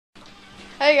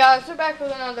Hey guys, we're back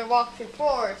with another walkthrough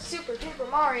for Super Duper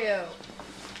Mario.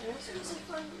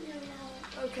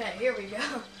 Okay, here we go.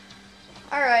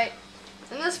 Alright,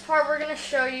 in this part we're going to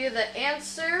show you the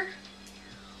answer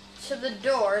to the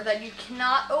door that you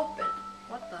cannot open.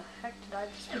 What the heck did I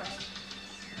just press?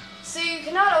 See, you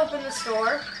cannot open this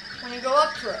door when you go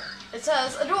up to it. It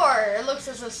says a door. It looks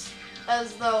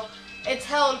as though it's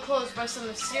held closed by some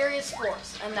mysterious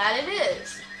force, and that it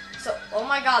is. So, oh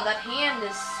my god, that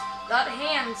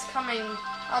hand's coming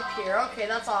up here. Okay,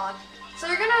 that's odd. So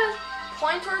you're gonna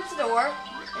point towards the door,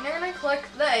 and you're gonna click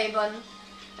the A button,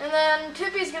 and then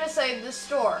Tippy's gonna say this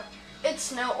door.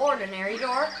 It's no ordinary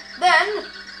door. Then,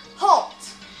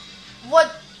 halt!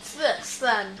 What's this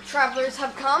then? Travelers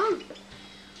have come?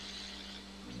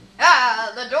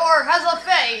 Ah, the door has a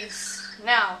face!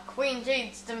 Now, Queen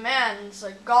Jaydes demands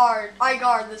I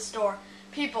guard this door.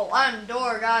 People, I'm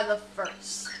Doorguy the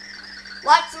First.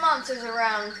 Lots of monsters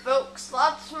around, folks.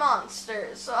 Lots of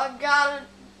monsters. So I've got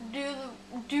to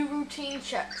do routine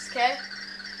checks, okay?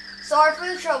 Sorry for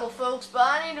the trouble, folks, but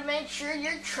I need to make sure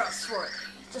you're trustworthy.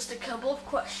 Just a couple of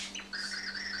questions.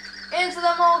 Answer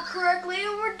them all correctly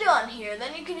and we're done here.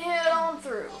 Then you can head on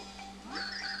through.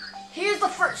 Here's the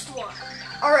first one.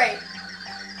 Alright.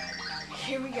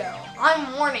 Here we go.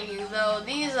 I'm warning you, though.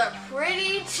 These are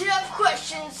pretty tough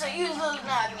questions, so use those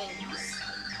noggins.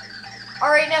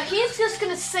 Alright, now he's just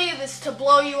going to say this to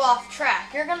blow you off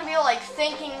track. You're going to be like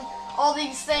thinking all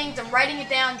these things and writing it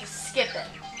down, just skip it.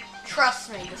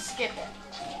 Trust me, just skip it.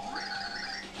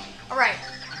 Alright,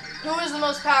 who is the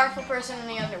most powerful person in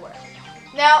the underwear?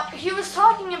 Now, he was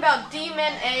talking about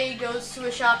D-Man A goes to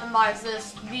a shop and buys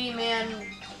this, D-Man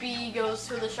B goes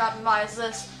to the shop and buys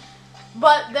this,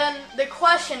 but then the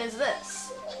question is this.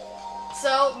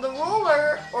 So, the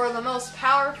ruler, or the most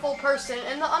powerful person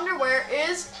in the underwear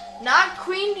is not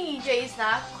Queen DJ's,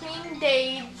 not Queen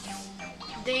Jaydes.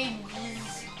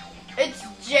 It's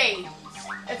Jaydes,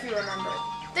 if you remember.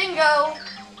 Dingo.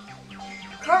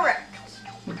 Correct.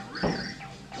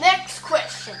 Next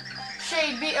question.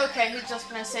 Shade B. Okay, he's just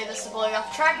gonna say this to blow you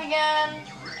off track again.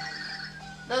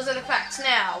 Those are the facts.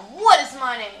 Now, what is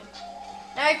my name?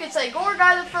 Now you could say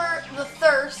Doorguy the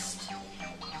Thirst.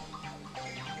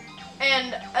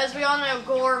 And as we all know,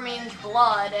 gore means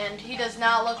blood, and he does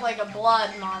not look like a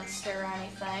blood monster or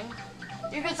anything.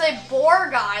 You could say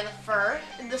Doorguy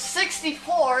the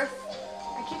 64th.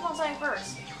 I keep on saying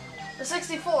first. The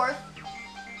 64th,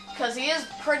 because he is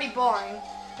pretty boring.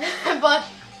 But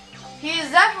he is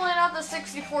definitely not the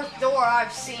 64th door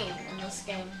I've seen in this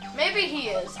game. Maybe he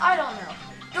is. I don't know.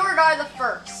 Doorguy the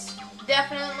First.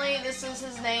 Definitely this is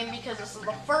his name because this is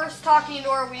the first talking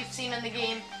door we've seen in the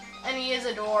game. And he is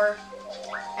a door.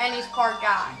 And he's part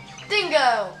guy.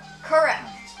 Dingo! Correct.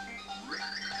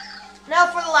 Now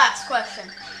for the last question.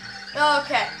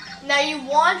 Okay. Now you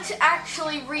want to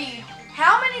actually read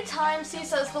how many times he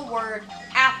says the word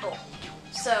apple.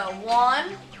 So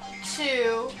 1,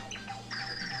 2,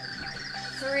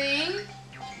 3,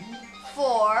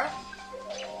 4,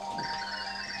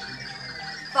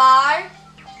 5,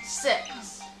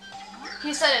 6.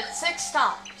 He said it 6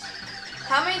 times.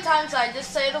 How many times did I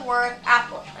just say the word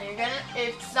apple? And you're gonna,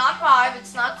 it's not 5,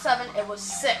 it's not 7, it was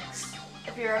 6,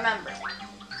 if you remember.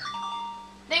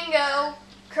 Dingo,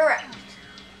 correct.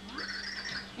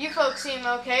 You folks seem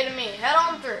okay to me. Head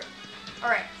on through.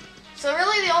 Alright, so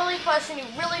really the only question you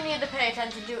really need to pay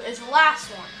attention to is the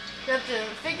last one. You have to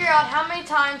figure out how many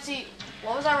times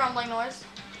what was that rumbling noise?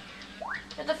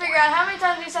 You have to figure out how many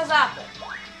times he says apple.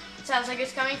 It sounds like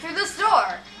it's coming through this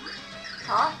door.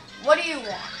 Huh? What do you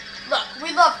want? Look,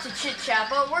 we love to chit-chat,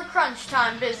 but we're crunch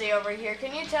time busy over here.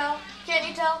 Can you tell? Can't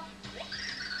you tell?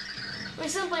 We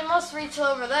simply must reach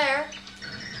over there,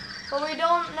 but we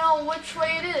don't know which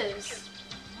way it is.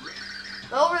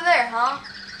 Over there, huh?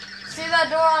 See that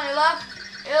door on your left?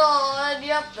 It'll lead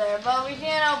you up there, but we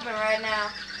can't open right now.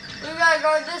 We've got to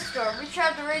guard this door. We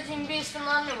trapped a raging beast from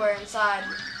the underwear inside.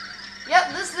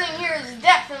 Yep, this thing here is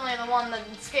definitely the one that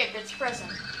escaped its prison.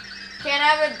 Can't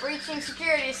have it breaching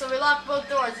security, so we locked both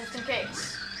doors just in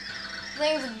case.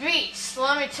 Thing's a beast,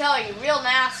 let me tell you, real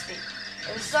nasty.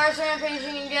 If it starts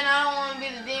rampaging again, I don't want to be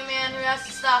the D-man who has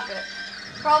to stop it.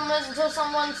 Problem is, until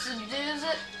someone subdues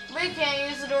it, we can't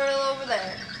use the door over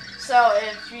there. So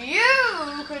if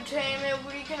you could tame it,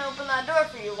 we can open that door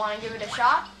for you. Want to give it a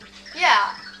shot?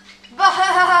 Yeah. But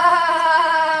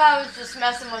I was just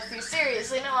messing with you.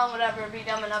 Seriously, no one would ever be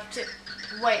dumb enough to...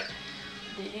 Wait,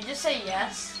 did you just say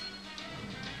yes?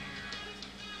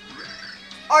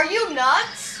 Are you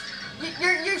nuts?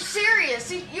 You're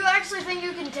serious? You actually think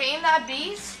you can tame that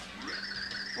beast?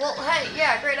 Well, hey,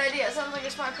 yeah, great idea. Sounds like a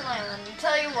smart plan. And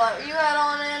tell you what, you head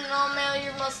on in and I'll mail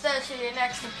your mustache to your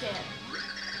next of kin.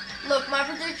 Look, my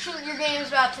prediction, your game's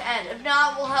about to end. If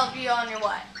not, we'll help you on your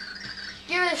way.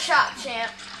 Give it a shot,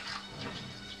 champ.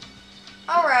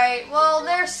 Alright, well,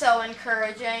 they're so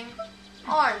encouraging,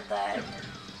 aren't they?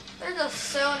 They're just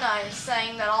so nice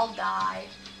saying that I'll die.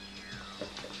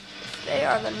 They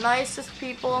are the nicest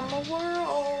people in the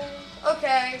world.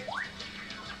 Okay.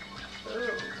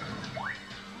 Ooh.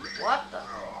 What the?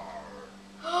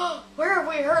 Where have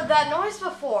we heard that noise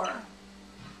before?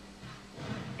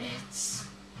 It's...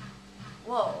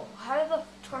 Whoa, how did the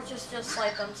torches just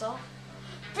light themselves?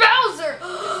 Bowser!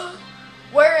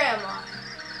 Where am I?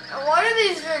 And why do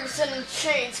these drinks and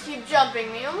shades keep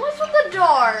jumping me? And what's with the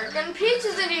dark? And Peach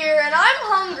isn't here, and I'm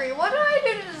hungry. What do I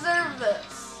do to deserve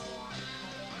this?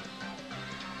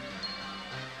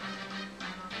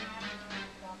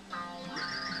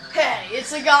 Hey,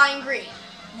 it's the guy in green.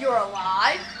 You're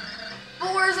alive?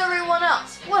 But where's everyone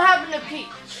else? What happened to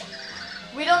Peach?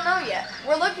 We don't know yet.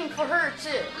 We're looking for her,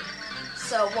 too.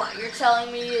 So what you're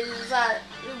telling me is that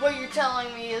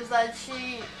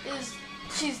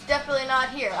she's definitely not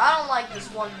here. I don't like this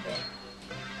one bit.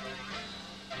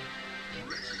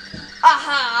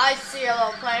 Aha, I see your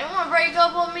little plan. You want to break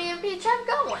up on me and Peach? I'm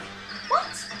going.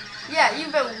 What? Yeah,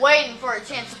 you've been waiting for a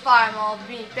chance to fire them all to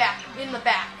be back in the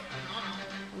back.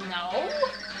 No?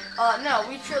 No,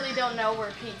 we truly don't know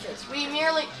where Peach is. We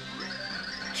merely...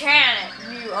 Can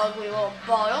it, you ugly little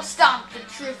ball. You'll stomp the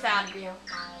truth out of you.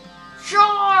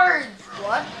 Charge!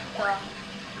 What the...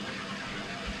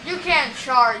 You can't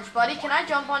charge, buddy. Can I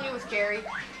jump on you with Gary?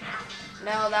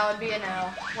 No, that would be a no.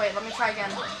 Wait, let me try again.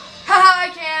 Haha,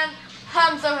 I can!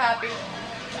 I'm so happy.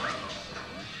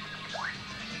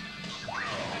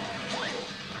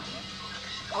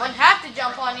 I wouldn't have to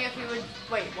jump on you if you would...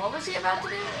 Wait, what was he about to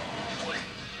do?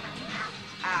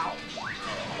 Ow.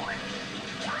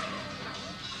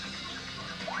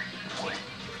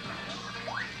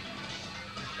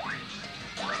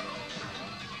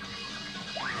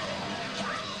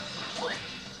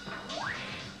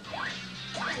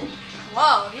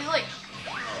 Whoa, he's like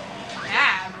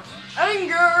mad.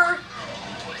 Anger!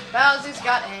 Bowser's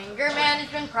got anger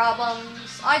management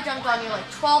problems. I jumped on you like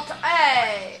 12 times.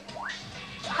 Hey!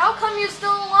 How come you're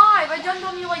still alive? I jumped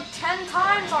on you like 10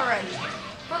 times already.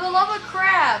 For the love of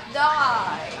crap,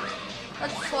 die.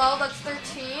 That's 12, that's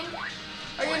 13.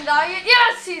 Are you gonna die yet?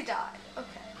 Yes, he died.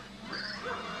 Okay.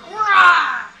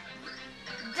 Rah!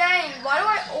 Dang, why do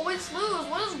I always lose?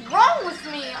 What is wrong with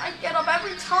me? I get up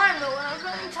every time though, and as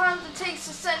many times it takes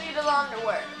to send you to the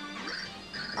underwear.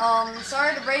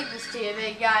 Sorry to break this to you,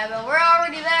 big guy, but we're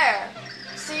already there.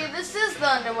 See, this is the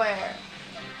underwear.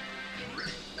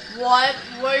 What?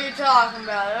 What are you talking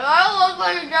about? Do I look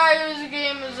like a guy whose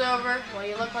game is over? Well,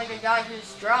 you look like a guy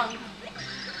who's drunk.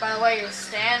 By the way, you're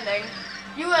standing.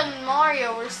 You and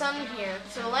Mario were sent here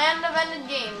to the land of ended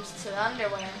games, to the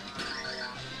underwear.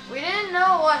 We didn't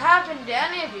know what happened to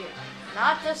any of you,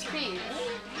 not just Peach.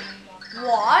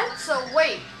 What? So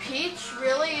wait, Peach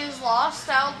really is lost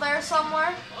out there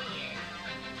somewhere?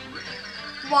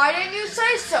 Why didn't you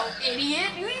say so,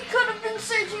 idiot? You could have been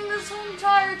searching this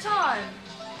entire time.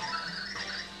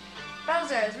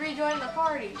 Bowser has rejoined the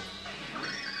party.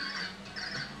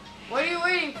 What are you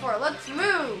waiting for? Let's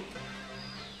move!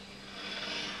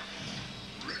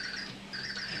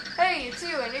 Hey, it's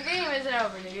you, and your game isn't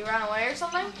over. Did you run away or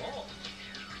something?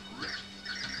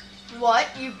 What?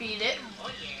 You beat it?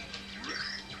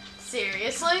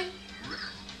 Seriously?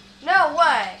 No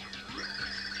way!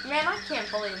 Man, I can't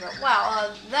believe it.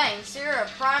 Wow, thanks. You're a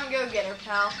prime go-getter,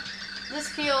 pal.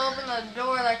 This key will open the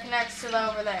door that connects to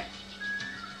the over there.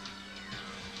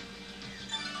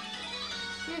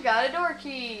 You got a door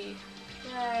key.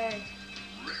 Yay.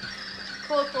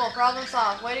 Cool, cool. Problem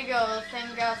solved. Way to go.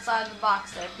 Think outside the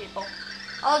box there, people.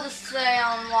 I'll just stay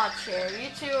on watch here. You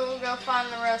two will go find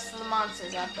the rest of the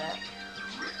monsters out there.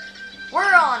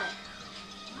 We're on it.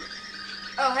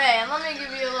 Oh, hey, and let me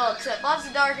give you a little tip. Lots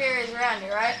of dark areas around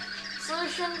here, right?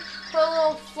 Solution, put a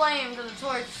little flame to the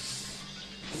torch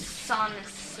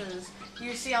sonuses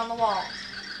you see on the wall.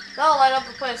 They'll light up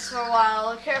the place for a while.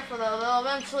 Look careful, though. They'll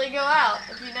eventually go out.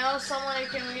 If you know someone who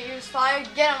can use fire,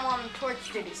 get them on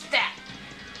torch duty. Stat!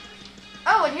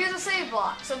 Oh, and here's a save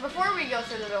block. So before we go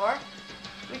through the door,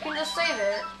 we can just save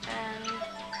it, and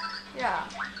yeah.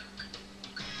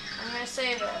 I'm going to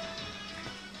save it.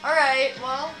 Alright,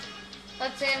 well,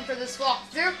 that's in for this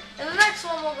walkthrough. In the next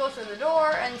one, we'll go through the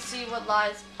door and see what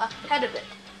lies ahead of it.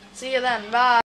 See you then. Bye.